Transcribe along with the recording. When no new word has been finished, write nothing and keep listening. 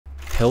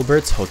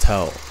Hilbert's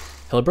Hotel.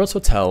 Hilbert's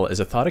Hotel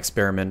is a thought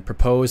experiment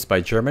proposed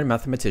by German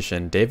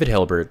mathematician David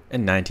Hilbert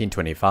in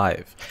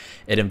 1925.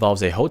 It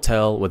involves a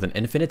hotel with an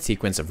infinite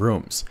sequence of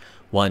rooms,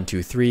 1,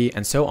 2, 3,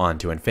 and so on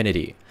to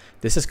infinity.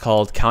 This is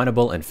called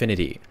countable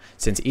infinity,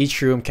 since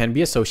each room can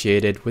be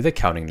associated with a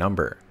counting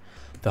number.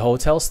 The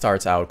hotel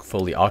starts out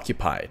fully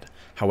occupied.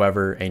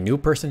 However, a new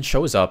person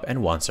shows up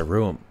and wants a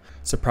room.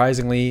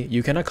 Surprisingly,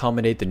 you can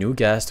accommodate the new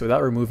guest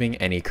without removing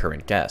any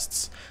current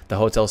guests. The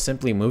hotel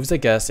simply moves the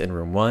guest in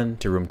room 1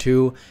 to room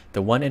 2,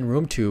 the one in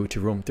room 2 to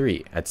room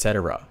 3,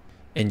 etc.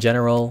 In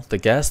general, the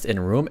guest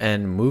in room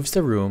n moves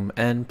to room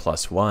n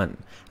plus 1.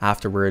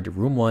 Afterward,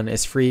 room 1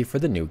 is free for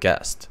the new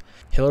guest.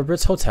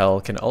 Hilbert's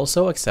Hotel can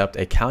also accept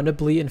a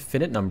countably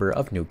infinite number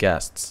of new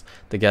guests.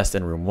 The guest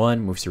in room 1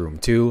 moves to room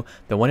 2,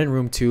 the one in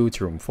room 2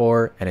 to room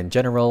 4, and in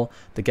general,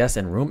 the guest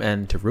in room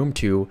n to room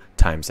 2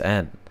 times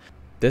n.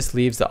 This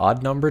leaves the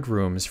odd-numbered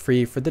rooms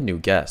free for the new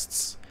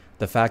guests.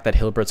 The fact that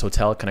Hilbert's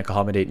Hotel can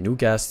accommodate new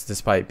guests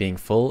despite being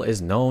full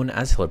is known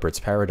as Hilbert's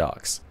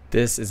Paradox.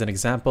 This is an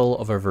example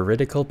of a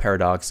veridical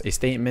paradox, a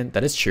statement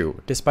that is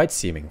true despite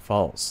seeming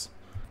false.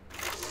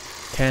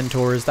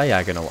 Cantor's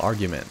diagonal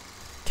argument.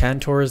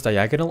 Cantor's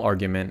diagonal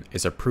argument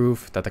is a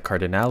proof that the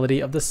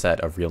cardinality of the set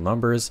of real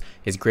numbers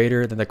is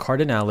greater than the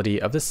cardinality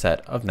of the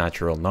set of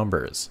natural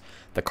numbers.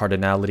 The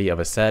cardinality of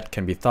a set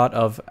can be thought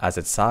of as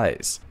its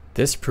size.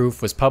 This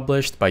proof was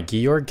published by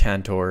Georg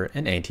Cantor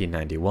in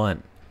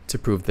 1891. To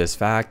prove this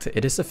fact,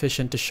 it is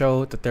sufficient to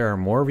show that there are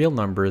more real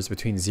numbers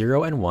between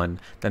 0 and 1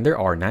 than there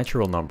are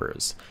natural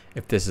numbers.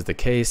 If this is the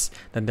case,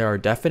 then there are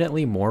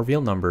definitely more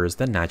real numbers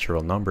than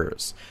natural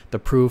numbers. The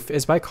proof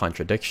is by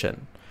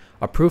contradiction.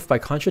 A proof by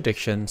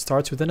contradiction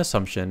starts with an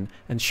assumption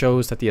and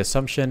shows that the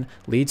assumption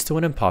leads to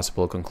an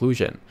impossible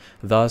conclusion,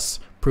 thus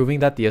proving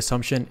that the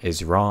assumption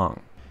is wrong.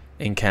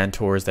 In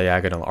Cantor's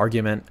diagonal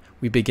argument,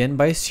 we begin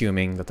by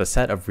assuming that the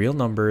set of real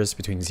numbers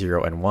between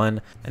 0 and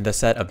 1 and the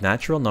set of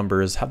natural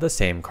numbers have the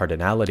same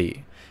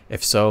cardinality.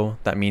 If so,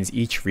 that means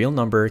each real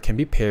number can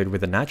be paired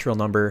with a natural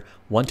number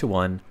 1 to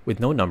 1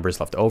 with no numbers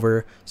left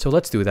over, so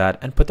let's do that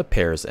and put the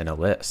pairs in a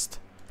list.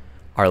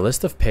 Our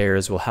list of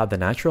pairs will have the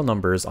natural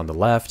numbers on the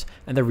left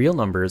and the real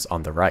numbers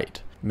on the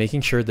right,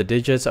 making sure the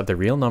digits of the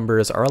real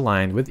numbers are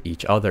aligned with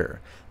each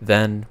other.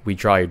 Then, we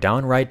draw a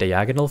downright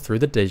diagonal through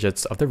the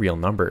digits of the real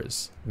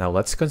numbers. Now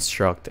let's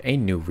construct a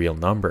new real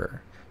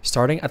number.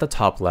 Starting at the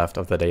top left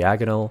of the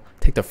diagonal,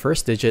 take the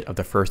first digit of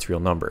the first real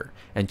number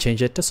and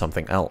change it to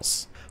something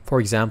else. For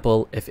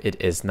example, if it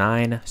is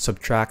 9,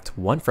 subtract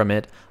 1 from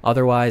it,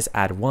 otherwise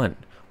add 1.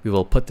 We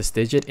will put this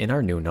digit in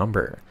our new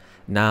number.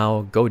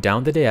 Now, go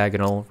down the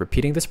diagonal,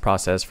 repeating this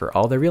process for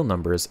all the real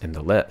numbers in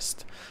the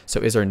list. So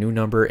is our new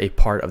number a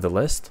part of the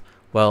list?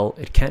 Well,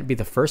 it can't be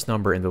the first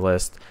number in the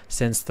list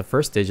since the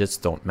first digits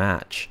don't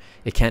match.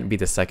 It can't be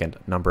the second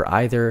number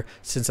either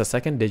since the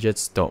second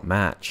digits don't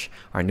match.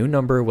 Our new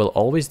number will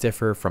always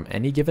differ from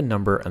any given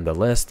number on the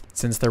list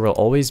since there will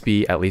always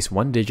be at least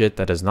one digit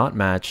that does not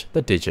match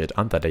the digit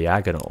on the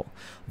diagonal.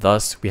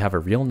 Thus, we have a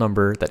real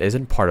number that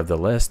isn't part of the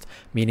list,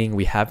 meaning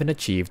we haven't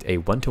achieved a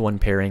one-to-one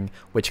pairing,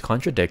 which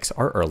contradicts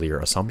our earlier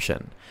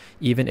assumption.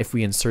 Even if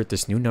we insert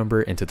this new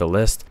number into the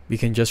list, we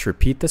can just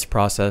repeat this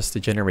process to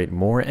generate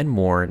more and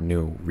more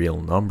new real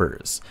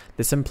numbers.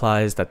 This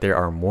implies that there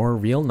are more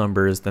real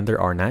numbers than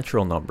there are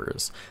natural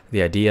numbers.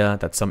 The idea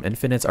that some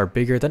infinites are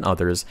bigger than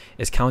others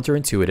is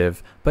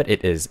counterintuitive, but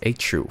it is a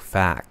true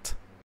fact.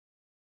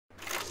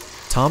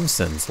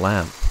 Thomson's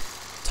lamp.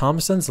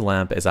 Thomson's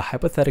lamp is a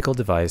hypothetical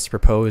device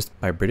proposed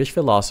by British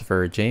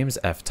philosopher James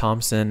F.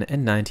 Thomson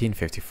in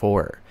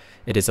 1954.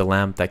 It is a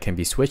lamp that can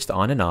be switched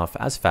on and off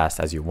as fast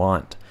as you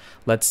want.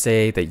 Let's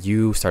say that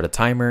you start a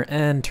timer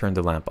and turn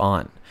the lamp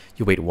on.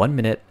 You wait 1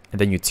 minute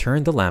and then you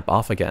turn the lamp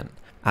off again.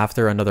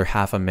 After another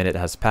half a minute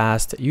has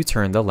passed, you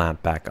turn the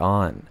lamp back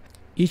on.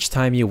 Each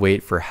time you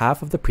wait for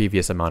half of the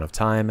previous amount of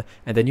time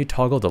and then you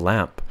toggle the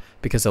lamp.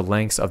 Because the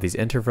lengths of these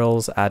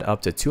intervals add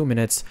up to 2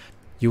 minutes,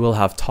 you will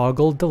have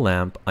toggled the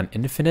lamp an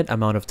infinite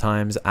amount of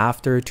times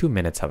after 2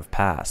 minutes have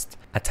passed.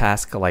 A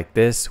task like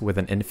this with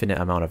an infinite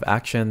amount of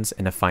actions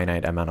in a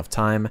finite amount of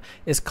time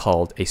is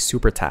called a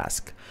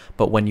supertask.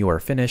 But when you are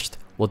finished,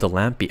 will the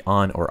lamp be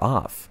on or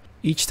off?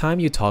 Each time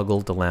you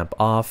toggled the lamp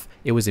off,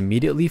 it was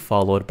immediately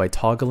followed by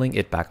toggling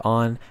it back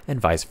on and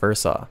vice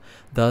versa.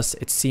 Thus,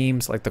 it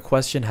seems like the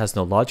question has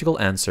no logical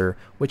answer,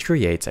 which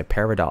creates a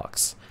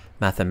paradox.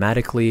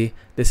 Mathematically,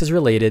 this is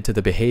related to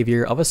the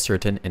behavior of a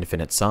certain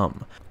infinite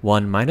sum.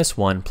 1 minus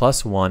 1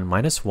 plus 1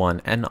 minus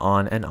 1 and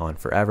on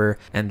forever,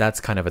 and that's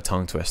kind of a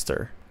tongue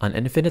twister. An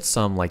infinite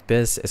sum like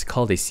this is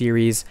called a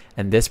series,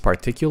 and this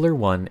particular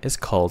one is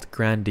called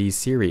Grandi's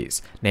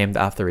series, named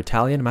after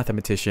Italian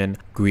mathematician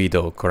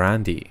Guido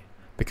Grandi.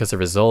 Because the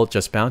result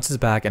just bounces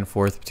back and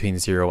forth between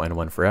 0 and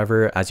 1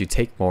 forever as you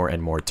take more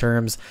and more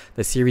terms,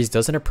 the series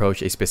doesn't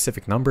approach a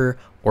specific number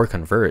or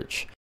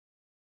converge.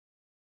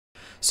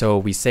 so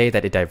we say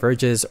that it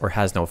diverges or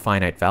has no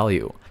finite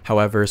value.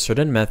 However,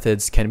 certain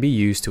methods can be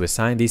used to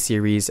assign these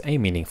series a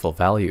meaningful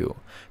value.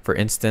 For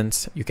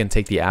instance, you can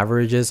take the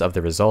averages of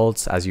the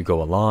results as you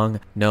go along,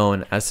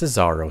 known as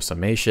Cesaro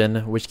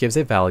summation, which gives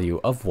a value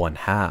of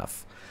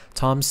 1/2.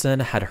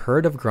 Thomson had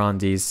heard of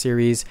Grandi's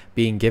series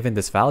being given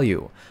this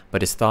value,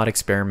 but his thought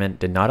experiment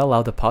did not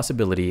allow the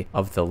possibility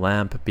of the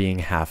lamp being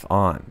half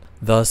on.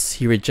 Thus,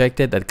 he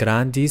rejected that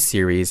Grandi's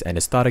series and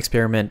his thought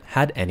experiment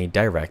had any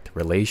direct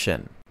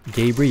relation.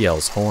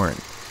 Gabriel's horn.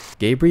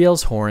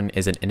 Gabriel's horn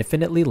is an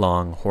infinitely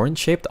long,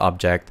 horn-shaped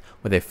object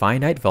with a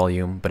finite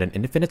volume but an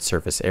infinite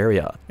surface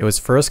area. It was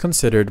first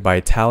considered by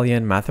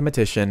Italian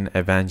mathematician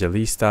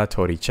Evangelista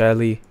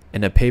Torricelli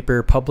in a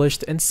paper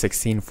published in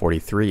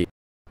 1643.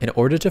 In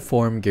order to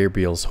form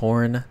Gabriel's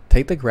horn,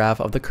 take the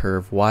graph of the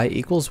curve y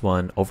equals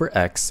 1 over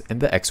x in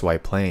the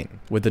xy plane,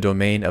 with the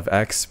domain of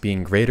x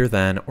being greater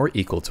than or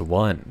equal to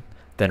 1.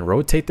 Then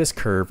rotate this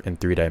curve in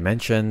 3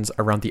 dimensions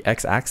around the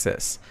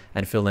x-axis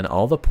and fill in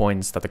all the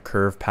points that the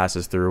curve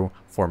passes through,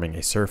 forming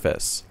a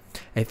surface.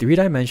 A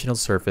 3-dimensional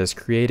surface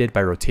created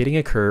by rotating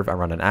a curve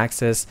around an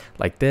axis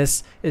like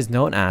this is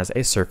known as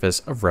a surface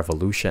of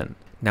revolution.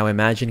 Now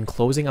imagine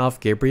closing off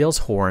Gabriel's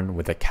horn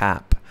with a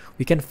cap.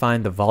 We can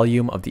find the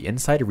volume of the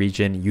inside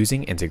region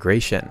using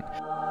integration.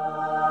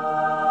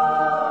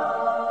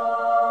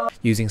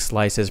 Using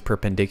slices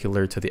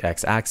perpendicular to the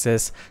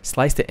x-axis,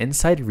 slice the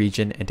inside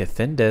region into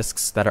thin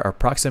disks that are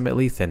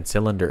approximately thin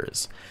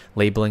cylinders.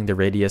 Labeling the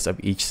radius of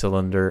each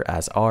cylinder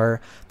as r,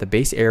 the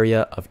base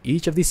area of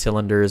each of these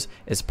cylinders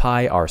is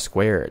pi r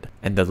squared,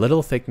 and the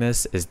little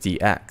thickness is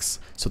dx,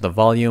 so the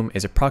volume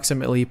is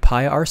approximately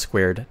pi r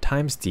squared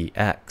times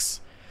dx.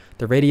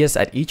 The radius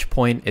at each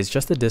point is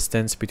just the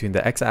distance between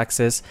the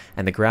x-axis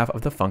and the graph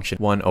of the function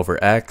 1 over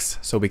x,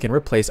 so we can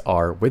replace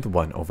r with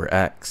 1 over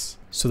x.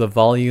 So the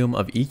volume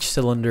of each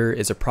cylinder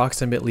is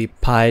approximately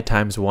pi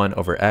times 1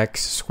 over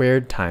x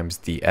squared times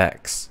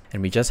dx.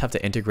 And we just have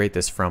to integrate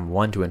this from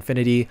 1 to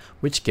infinity,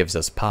 which gives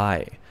us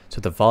pi. So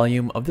the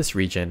volume of this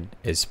region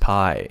is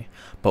pi.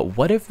 But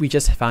what if we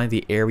just find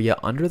the area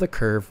under the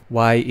curve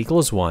y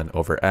equals 1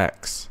 over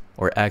x,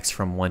 or x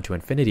from 1 to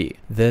infinity?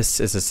 This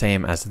is the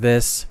same as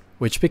this,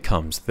 which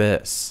becomes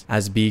this.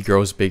 As b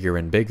grows bigger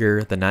and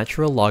bigger, the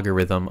natural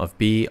logarithm of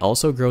b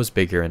also grows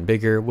bigger and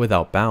bigger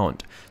without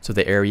bound, so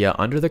the area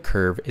under the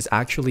curve is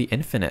actually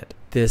infinite.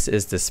 This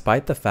is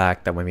despite the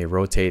fact that when we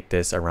rotate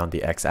this around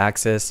the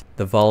x-axis,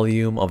 the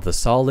volume of the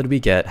solid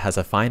we get has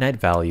a finite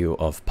value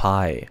of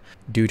pi.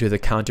 Due to the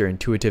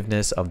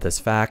counterintuitiveness of this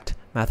fact,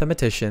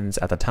 mathematicians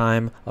at the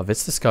time of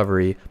its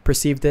discovery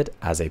perceived it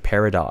as a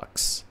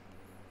paradox.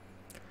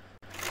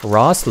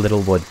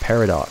 Ross-Littlewood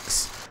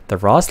Paradox. The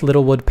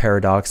Ross-Littlewood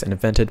Paradox,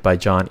 invented by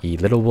John E.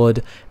 Littlewood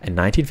in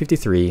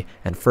 1953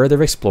 and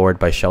further explored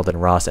by Sheldon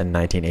Ross in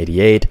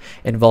 1988,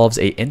 involves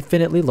an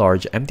infinitely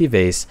large empty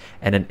vase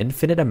and an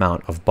infinite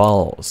amount of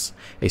balls.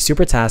 A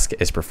super task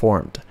is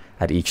performed.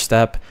 At each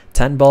step,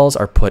 10 balls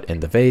are put in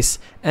the vase,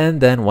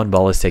 and then 1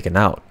 ball is taken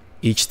out.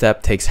 Each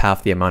step takes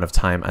half the amount of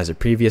time as the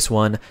previous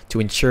one to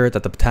ensure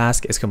that the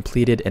task is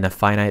completed in a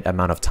finite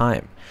amount of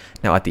time.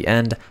 Now at the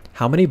end,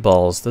 how many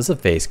balls does the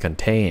vase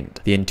contain?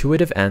 The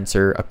intuitive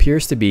answer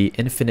appears to be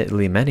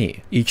infinitely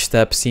many. Each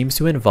step seems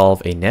to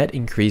involve a net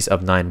increase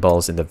of 9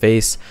 balls in the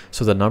vase,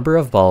 so the number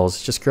of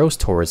balls just grows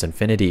towards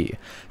infinity.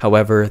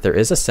 However, there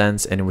is a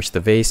sense in which the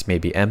vase may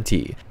be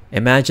empty.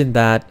 Imagine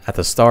that, at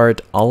the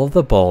start, all of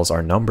the balls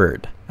are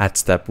numbered. At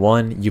step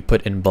 1, you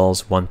put in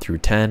balls 1 through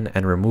 10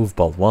 and remove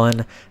ball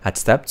 1. At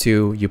step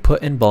 2, you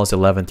put in balls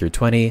 11 through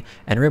 20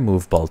 and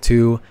remove ball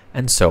 2,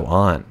 and so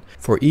on.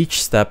 For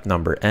each step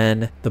number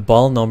n, the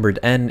ball numbered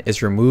n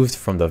is removed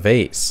from the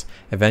vase.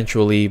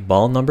 Eventually,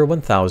 ball number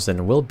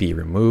 1000 will be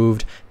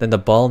removed, then the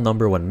ball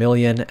number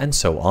 1,000,000, and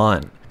so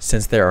on.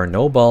 Since there are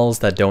no balls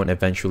that don't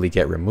eventually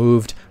get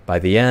removed, by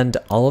the end,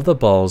 all of the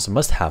balls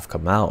must have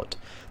come out.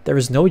 There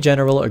is no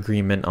general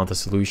agreement on the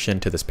solution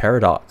to this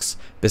paradox.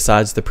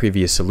 Besides the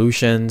previous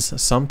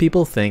solutions, some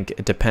people think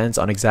it depends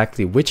on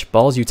exactly which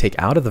balls you take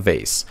out of the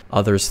vase.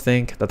 Others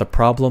think that the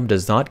problem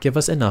does not give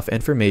us enough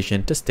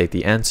information to state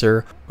the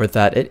answer, or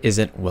that it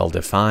isn't well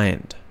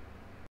defined.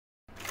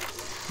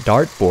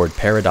 Dartboard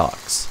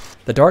Paradox.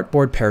 The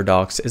Dartboard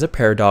Paradox is a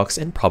paradox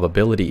in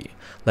probability.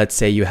 Let's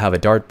say you have a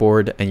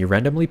dartboard and you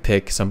randomly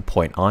pick some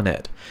point on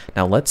it.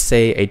 Now let's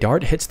say a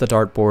dart hits the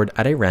dartboard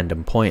at a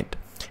random point.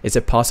 Is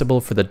it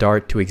possible for the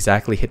dart to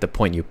exactly hit the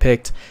point you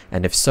picked?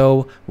 And if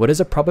so, what is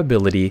the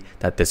probability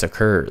that this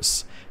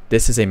occurs?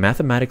 This is a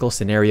mathematical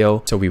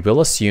scenario, so we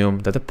will assume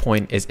that the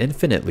point is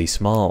infinitely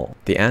small.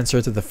 The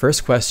answer to the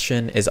first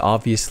question is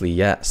obviously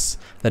yes.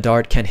 The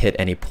dart can hit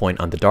any point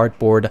on the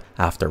dartboard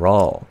after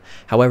all.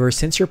 However,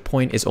 since your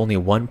point is only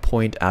one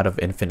point out of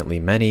infinitely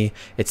many,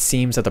 it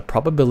seems that the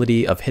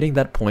probability of hitting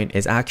that point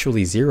is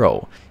actually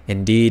 0.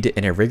 Indeed,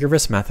 in a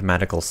rigorous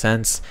mathematical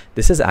sense,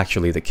 this is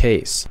actually the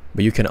case.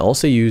 But you can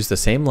also use the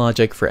same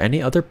logic for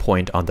any other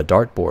point on the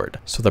dartboard.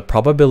 So the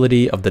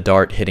probability of the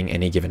dart hitting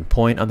any given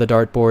point on the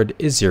dartboard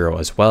is 0. 0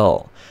 as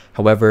well.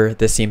 However,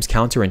 this seems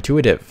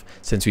counterintuitive,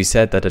 since we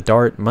said that a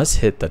dart must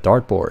hit the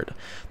dartboard.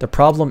 The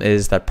problem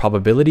is that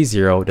probability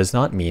 0 does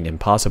not mean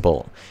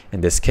impossible.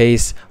 In this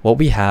case, what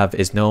we have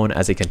is known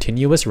as a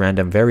continuous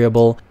random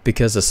variable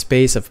because the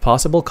space of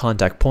possible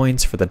contact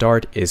points for the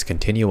dart is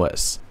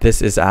continuous.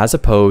 This is as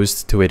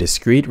opposed to a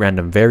discrete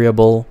random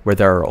variable where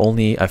there are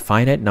only a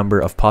finite number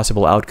of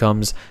possible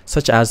outcomes,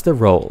 such as the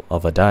roll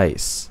of a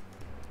dice.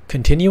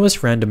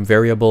 Continuous random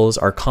variables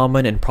are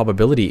common in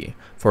probability.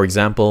 For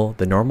example,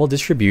 the normal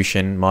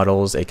distribution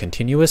models a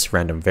continuous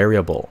random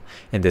variable.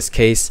 In this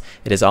case,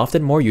 it is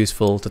often more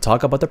useful to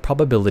talk about the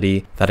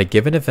probability that a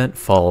given event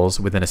falls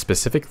within a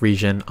specific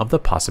region of the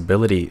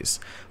possibilities.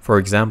 For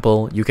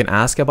example, you can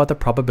ask about the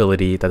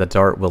probability that the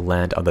dart will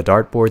land on the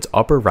dartboard's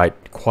upper right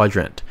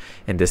quadrant.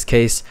 In this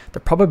case, the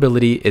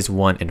probability is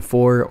 1 in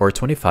 4 or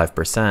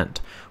 25%.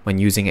 When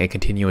using a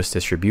continuous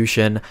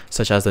distribution,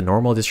 such as the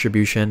normal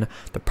distribution,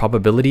 the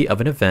probability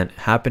of an event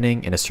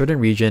happening in a certain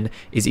region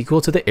is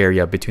equal to the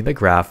area between the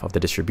graph of the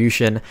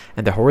distribution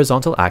and the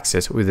horizontal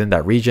axis within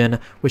that region,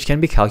 which can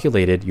be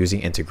calculated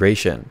using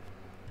integration.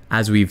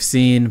 As we've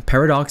seen,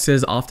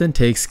 paradoxes often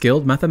take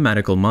skilled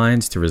mathematical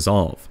minds to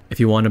resolve. If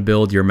you want to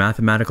build your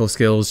mathematical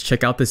skills,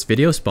 check out this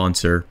video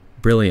sponsor,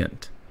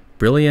 Brilliant.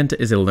 Brilliant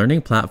is a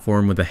learning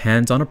platform with a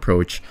hands-on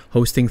approach,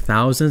 hosting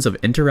thousands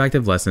of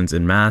interactive lessons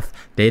in math,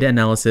 data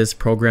analysis,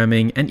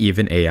 programming, and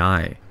even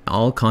AI.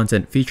 All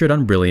content featured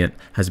on Brilliant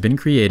has been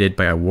created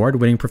by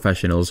award-winning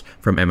professionals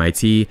from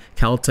MIT,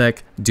 Caltech,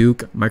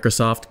 Duke,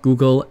 Microsoft,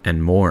 Google,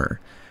 and more.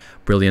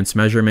 Brilliant's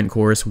measurement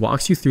course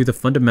walks you through the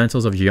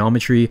fundamentals of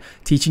geometry,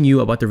 teaching you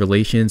about the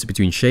relations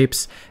between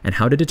shapes and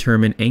how to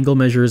determine angle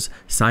measures,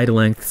 side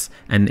lengths,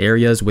 and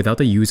areas without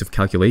the use of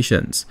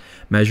calculations.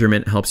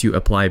 Measurement helps you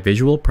apply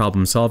visual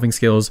problem-solving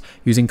skills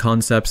using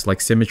concepts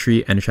like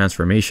symmetry and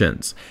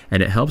transformations,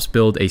 and it helps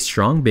build a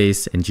strong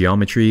base in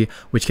geometry,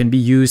 which can be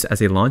used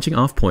as a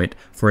launching-off point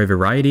for a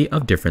variety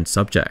of different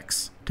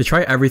subjects. To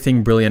try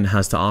everything Brilliant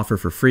has to offer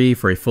for free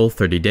for a full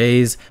 30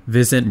 days,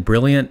 visit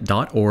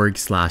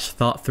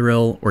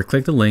brilliant.org/thoughtthrill or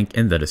click the link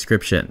in the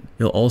description.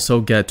 You'll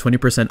also get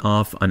 20%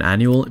 off an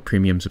annual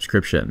premium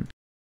subscription.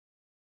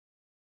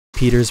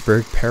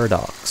 Petersburg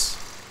Paradox.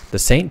 The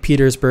St.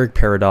 Petersburg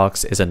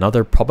Paradox is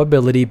another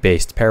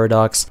probability-based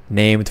paradox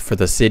named for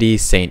the city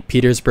St.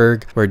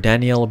 Petersburg, where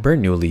Daniel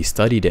Bernoulli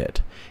studied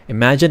it.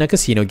 Imagine a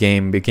casino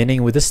game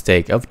beginning with a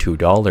stake of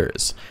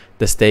 $2.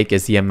 The stake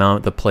is the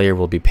amount the player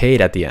will be paid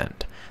at the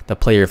end. The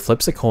player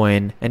flips a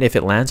coin, and if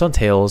it lands on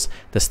tails,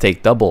 the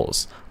stake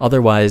doubles.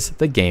 Otherwise,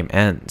 the game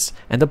ends,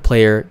 and the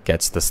player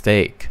gets the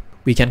stake.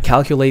 We can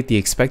calculate the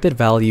expected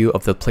value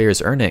of the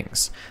player's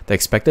earnings. The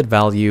expected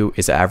value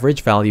is the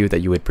average value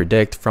that you would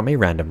predict from a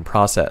random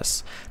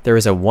process. There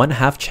is a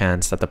 1/2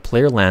 chance that the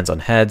player lands on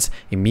heads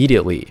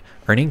immediately,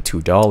 earning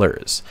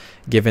 $2.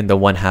 Given the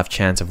 1/2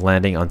 chance of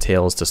landing on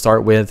tails to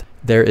start with,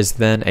 there is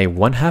then a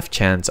 1/2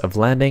 chance of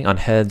landing on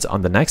heads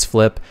on the next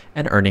flip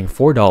and earning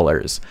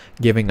 $4,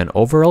 giving an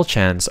overall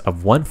chance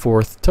of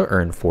 1/4 to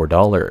earn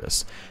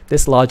 $4.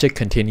 This logic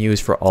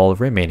continues for all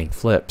remaining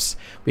flips.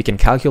 We can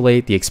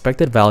calculate the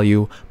expected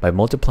value by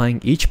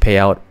multiplying each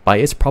payout by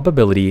its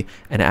probability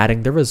and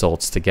adding the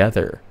results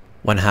together.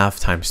 1/2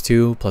 times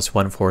 2 plus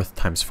 1/4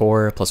 times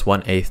 4 plus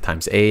 1/8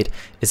 times 8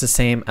 is the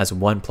same as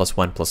 1 plus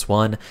 1 plus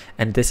 1,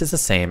 and this is the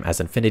same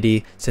as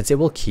infinity since it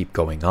will keep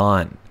going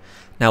on.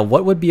 Now,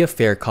 what would be a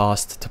fair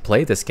cost to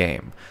play this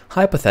game?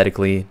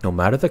 Hypothetically, no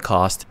matter the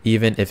cost,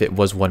 even if it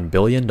was $1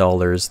 billion,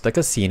 the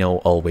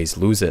casino always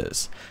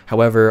loses.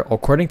 However,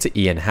 according to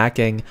Ian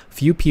Hacking,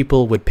 few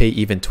people would pay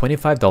even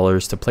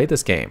 $25 to play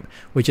this game,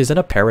 which isn't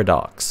a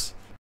paradox.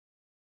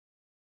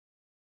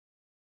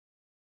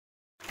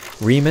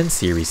 Riemann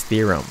series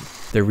theorem.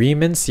 The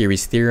Riemann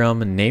series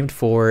theorem, named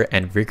for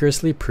and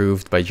rigorously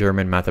proved by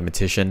German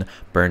mathematician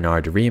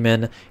Bernhard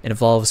Riemann,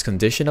 involves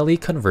conditionally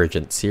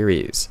convergent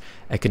series.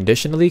 A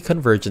conditionally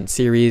convergent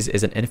series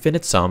is an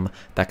infinite sum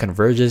that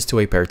converges to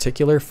a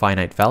particular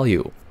finite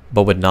value,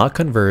 but would not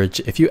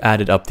converge if you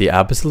added up the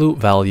absolute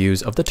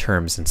values of the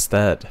terms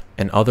instead.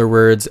 In other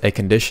words, a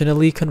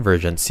conditionally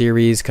convergent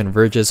series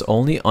converges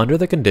only under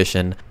the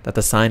condition that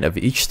the sign of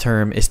each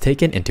term is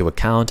taken into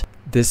account.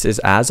 This is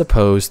as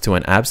opposed to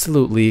an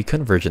absolutely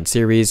convergent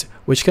series,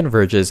 which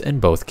converges in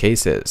both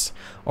cases.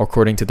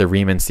 According to the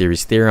Riemann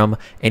series theorem,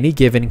 any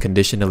given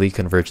conditionally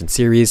convergent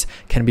series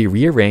can be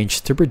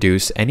rearranged to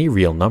produce any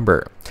real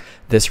number.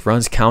 This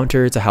runs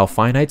counter to how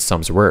finite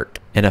sums work.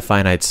 In a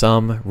finite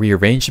sum,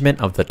 rearrangement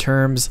of the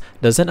terms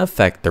doesn't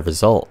affect the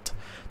result.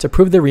 To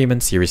prove the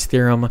Riemann series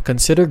theorem,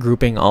 consider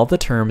grouping all the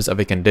terms of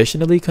a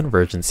conditionally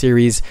convergent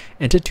series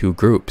into two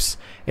groups,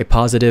 a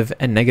positive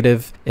and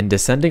negative in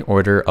descending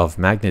order of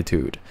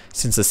magnitude.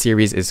 Since the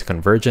series is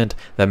convergent,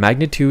 the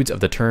magnitudes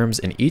of the terms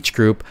in each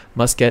group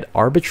must get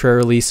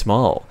arbitrarily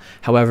small.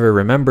 However,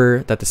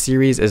 remember that the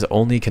series is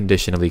only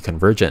conditionally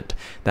convergent.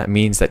 That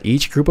means that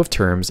each group of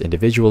terms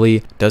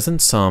individually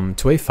doesn't sum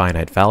to a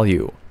finite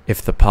value.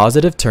 If the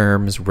positive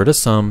terms were to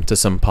sum to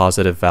some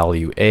positive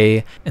value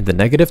a, and the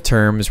negative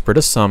terms were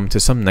to sum to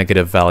some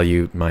negative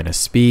value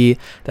minus b,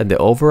 then the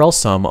overall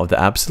sum of the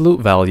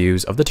absolute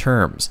values of the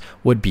terms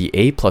would be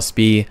a plus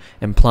b,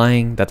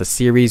 implying that the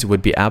series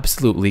would be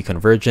absolutely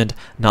convergent,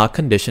 not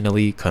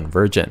conditionally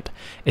convergent.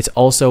 It's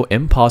also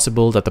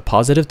impossible that the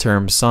positive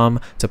terms sum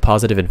to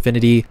positive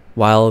infinity,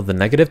 while the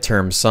negative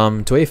terms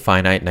sum to a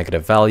finite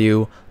negative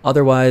value.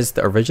 Otherwise,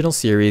 the original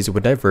series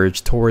would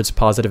diverge towards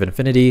positive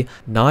infinity,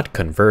 not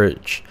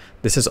converge.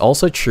 This is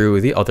also true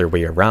the other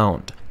way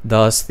around.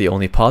 Thus, the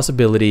only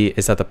possibility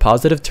is that the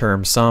positive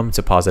terms sum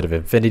to positive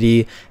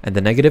infinity and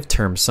the negative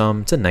terms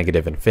sum to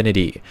negative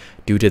infinity.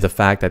 Due to the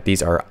fact that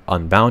these are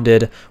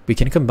unbounded, we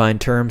can combine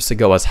terms to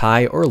go as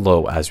high or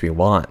low as we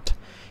want.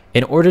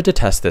 In order to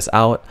test this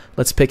out,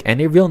 let's pick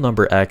any real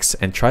number x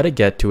and try to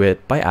get to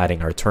it by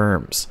adding our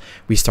terms.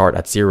 We start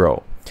at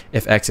 0.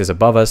 If x is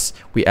above us,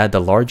 we add the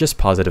largest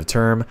positive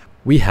term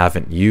we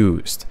haven't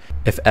used.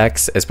 If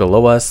x is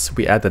below us,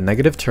 we add the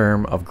negative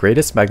term of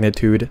greatest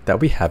magnitude that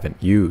we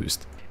haven't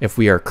used. If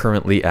we are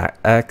currently at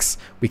x,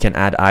 we can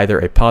add either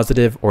a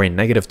positive or a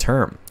negative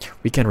term.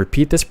 We can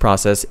repeat this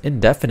process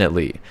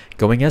indefinitely,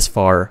 going as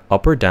far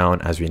up or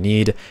down as we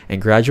need,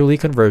 and gradually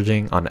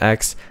converging on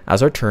x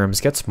as our terms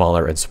get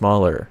smaller and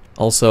smaller.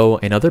 Also,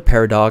 another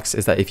paradox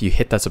is that if you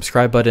hit that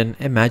subscribe button,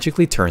 it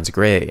magically turns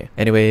gray.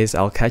 Anyways,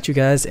 I'll catch you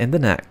guys in the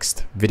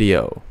next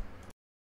video.